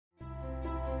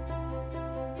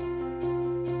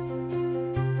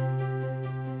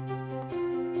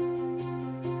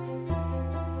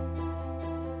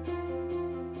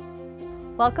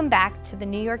Welcome back to the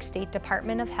New York State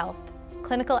Department of Health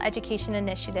Clinical Education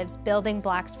Initiative's Building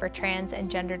Blocks for Trans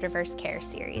and Gender Diverse Care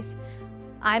series.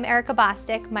 I'm Erica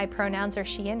Bostic, my pronouns are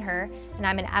she and her, and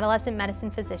I'm an adolescent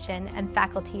medicine physician and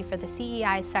faculty for the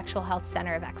CEI Sexual Health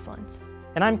Center of Excellence.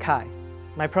 And I'm Kai.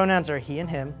 My pronouns are he and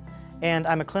him, and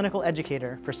I'm a clinical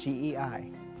educator for CEI.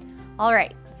 All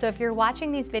right, so if you're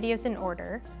watching these videos in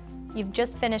order, you've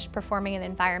just finished performing an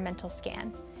environmental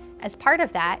scan. As part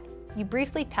of that, you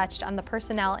briefly touched on the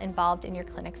personnel involved in your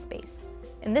clinic space.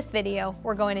 In this video,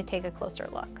 we're going to take a closer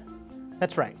look.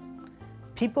 That's right.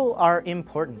 People are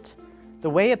important. The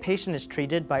way a patient is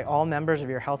treated by all members of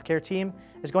your healthcare team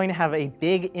is going to have a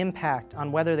big impact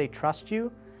on whether they trust you,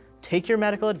 take your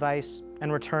medical advice,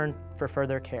 and return for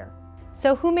further care.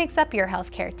 So who makes up your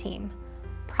healthcare team?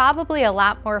 Probably a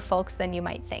lot more folks than you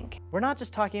might think. We're not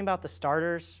just talking about the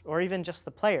starters or even just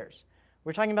the players.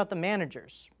 We're talking about the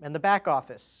managers and the back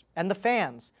office and the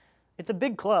fans. It's a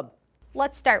big club.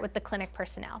 Let's start with the clinic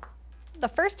personnel. The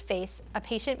first face a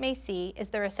patient may see is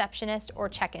the receptionist or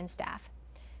check-in staff.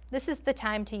 This is the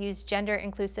time to use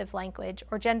gender-inclusive language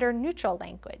or gender-neutral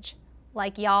language,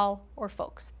 like y'all or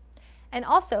folks. And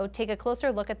also take a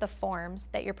closer look at the forms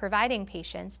that you're providing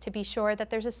patients to be sure that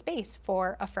there's a space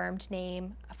for affirmed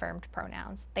name, affirmed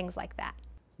pronouns, things like that.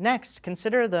 Next,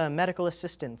 consider the medical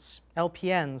assistants,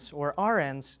 LPNs, or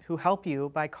RNs who help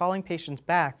you by calling patients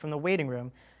back from the waiting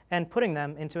room and putting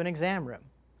them into an exam room.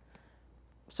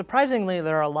 Surprisingly,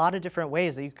 there are a lot of different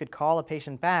ways that you could call a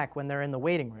patient back when they're in the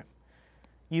waiting room.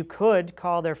 You could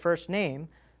call their first name,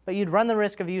 but you'd run the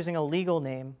risk of using a legal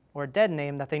name or a dead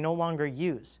name that they no longer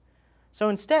use. So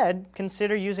instead,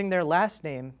 consider using their last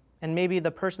name and maybe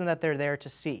the person that they're there to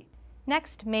see.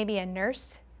 Next, maybe a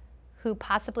nurse who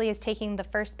possibly is taking the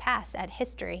first pass at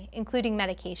history, including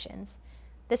medications.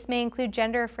 This may include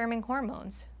gender-affirming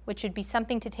hormones, which would be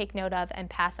something to take note of and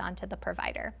pass on to the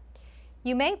provider.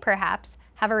 You may perhaps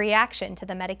have a reaction to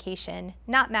the medication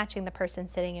not matching the person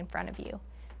sitting in front of you.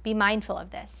 Be mindful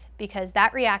of this, because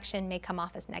that reaction may come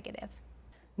off as negative.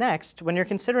 Next, when you're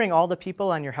considering all the people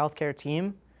on your healthcare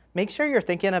team, make sure you're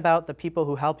thinking about the people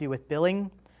who help you with billing,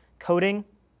 coding,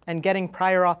 and getting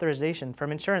prior authorization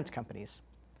from insurance companies.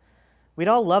 We'd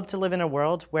all love to live in a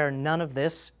world where none of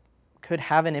this could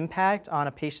have an impact on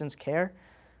a patient's care,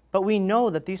 but we know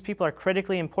that these people are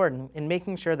critically important in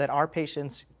making sure that our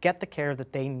patients get the care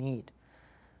that they need.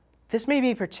 This may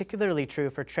be particularly true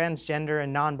for transgender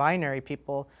and non-binary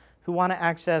people who want to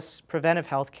access preventive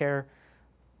health care,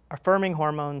 affirming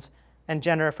hormones, and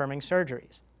gender-affirming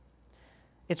surgeries.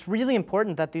 It's really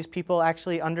important that these people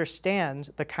actually understand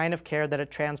the kind of care that a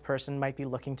trans person might be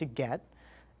looking to get,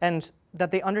 and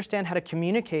that they understand how to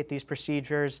communicate these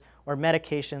procedures or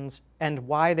medications and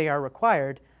why they are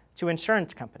required to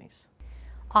insurance companies.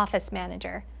 Office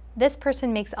manager. This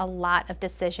person makes a lot of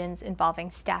decisions involving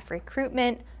staff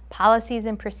recruitment, policies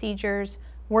and procedures,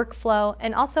 workflow,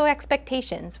 and also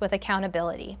expectations with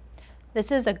accountability.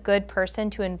 This is a good person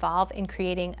to involve in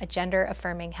creating a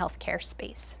gender-affirming healthcare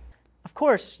space. Of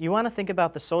course, you want to think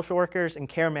about the social workers and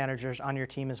care managers on your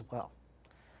team as well.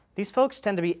 These folks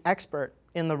tend to be expert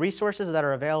in the resources that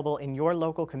are available in your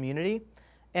local community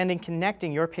and in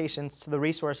connecting your patients to the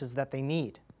resources that they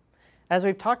need. As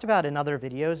we've talked about in other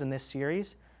videos in this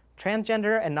series,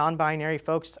 transgender and non-binary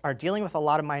folks are dealing with a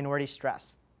lot of minority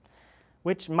stress,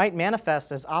 which might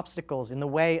manifest as obstacles in the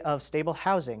way of stable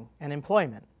housing and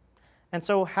employment. And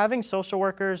so having social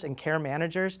workers and care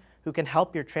managers who can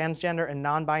help your transgender and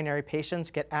non-binary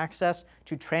patients get access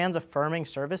to trans-affirming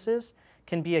services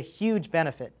can be a huge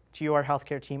benefit to your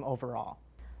healthcare team overall.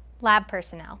 Lab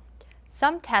personnel.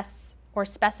 Some tests or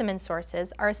specimen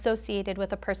sources are associated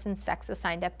with a person's sex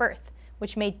assigned at birth,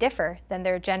 which may differ than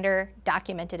their gender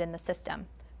documented in the system.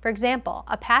 For example,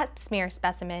 a pap smear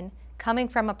specimen coming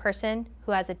from a person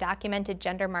who has a documented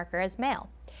gender marker as male.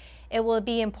 It will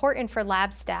be important for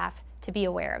lab staff to be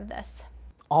aware of this.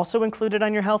 Also included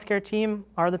on your healthcare team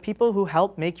are the people who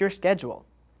help make your schedule.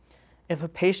 If a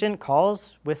patient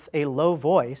calls with a low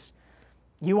voice,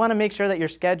 you want to make sure that your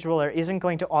scheduler isn't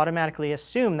going to automatically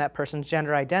assume that person's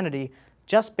gender identity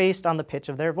just based on the pitch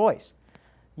of their voice.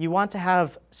 You want to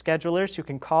have schedulers who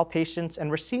can call patients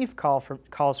and receive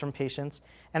calls from patients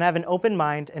and have an open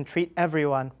mind and treat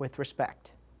everyone with respect.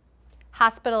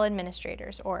 Hospital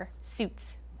administrators, or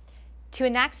suits. To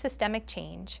enact systemic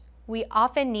change, we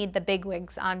often need the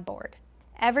bigwigs on board.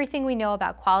 Everything we know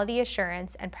about quality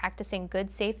assurance and practicing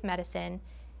good, safe medicine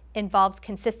involves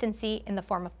consistency in the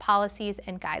form of policies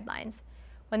and guidelines.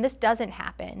 When this doesn't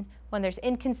happen, when there's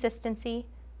inconsistency,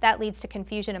 that leads to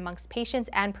confusion amongst patients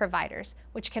and providers,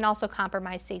 which can also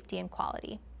compromise safety and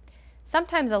quality.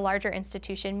 Sometimes a larger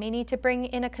institution may need to bring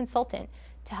in a consultant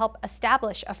to help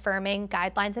establish affirming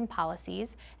guidelines and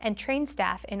policies and train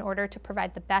staff in order to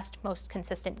provide the best, most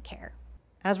consistent care.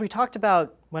 As we talked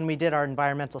about when we did our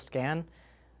environmental scan,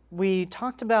 we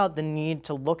talked about the need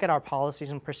to look at our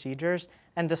policies and procedures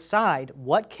and decide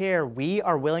what care we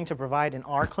are willing to provide in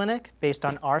our clinic based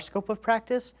on our scope of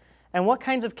practice, and what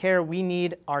kinds of care we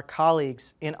need our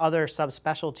colleagues in other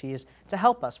subspecialties to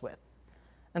help us with.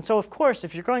 And so, of course,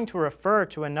 if you're going to refer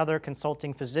to another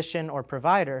consulting physician or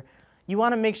provider, you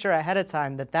want to make sure ahead of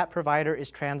time that that provider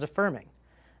is trans-affirming.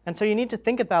 And so you need to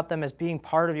think about them as being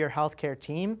part of your healthcare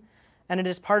team, and it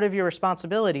is part of your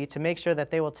responsibility to make sure that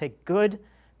they will take good,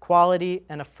 quality,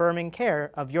 and affirming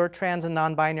care of your trans and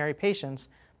non-binary patients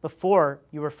before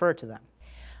you refer to them.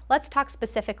 Let's talk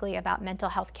specifically about mental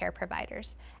health care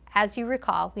providers. As you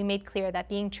recall, we made clear that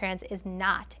being trans is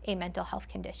not a mental health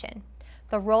condition.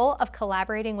 The role of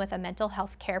collaborating with a mental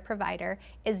health care provider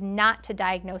is not to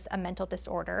diagnose a mental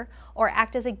disorder or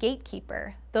act as a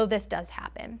gatekeeper, though this does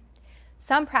happen.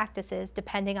 Some practices,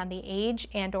 depending on the age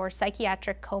and/or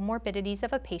psychiatric comorbidities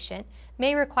of a patient,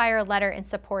 may require a letter in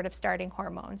support of starting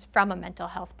hormones from a mental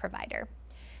health provider.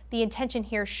 The intention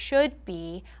here should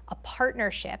be a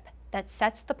partnership that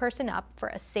sets the person up for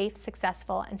a safe,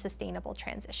 successful, and sustainable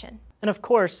transition. And of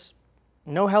course,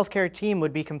 no healthcare team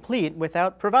would be complete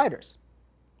without providers.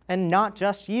 And not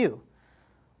just you.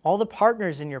 All the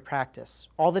partners in your practice,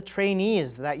 all the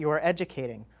trainees that you are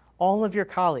educating, all of your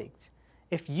colleagues.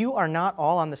 If you are not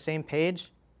all on the same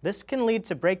page, this can lead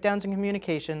to breakdowns in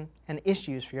communication and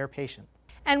issues for your patient.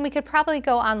 And we could probably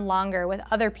go on longer with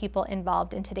other people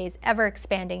involved in today's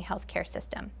ever-expanding healthcare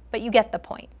system, but you get the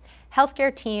point.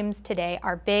 Healthcare teams today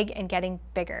are big and getting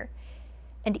bigger,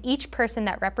 and each person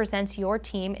that represents your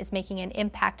team is making an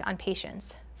impact on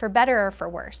patients, for better or for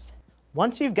worse.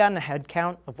 Once you've gotten a head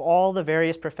count of all the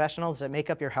various professionals that make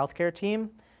up your healthcare team,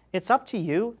 it's up to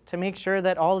you to make sure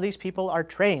that all of these people are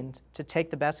trained to take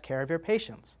the best care of your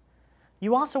patients.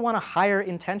 You also want to hire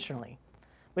intentionally,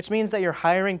 which means that you're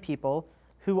hiring people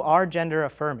who are gender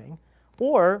affirming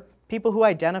or people who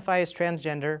identify as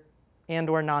transgender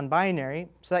and/or non-binary,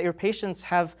 so that your patients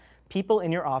have people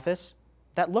in your office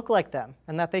that look like them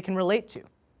and that they can relate to.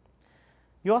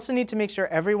 You also need to make sure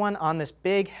everyone on this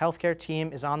big healthcare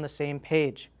team is on the same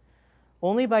page.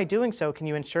 Only by doing so can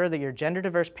you ensure that your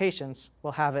gender-diverse patients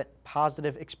will have a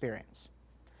positive experience.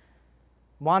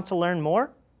 Want to learn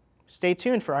more? Stay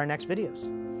tuned for our next videos.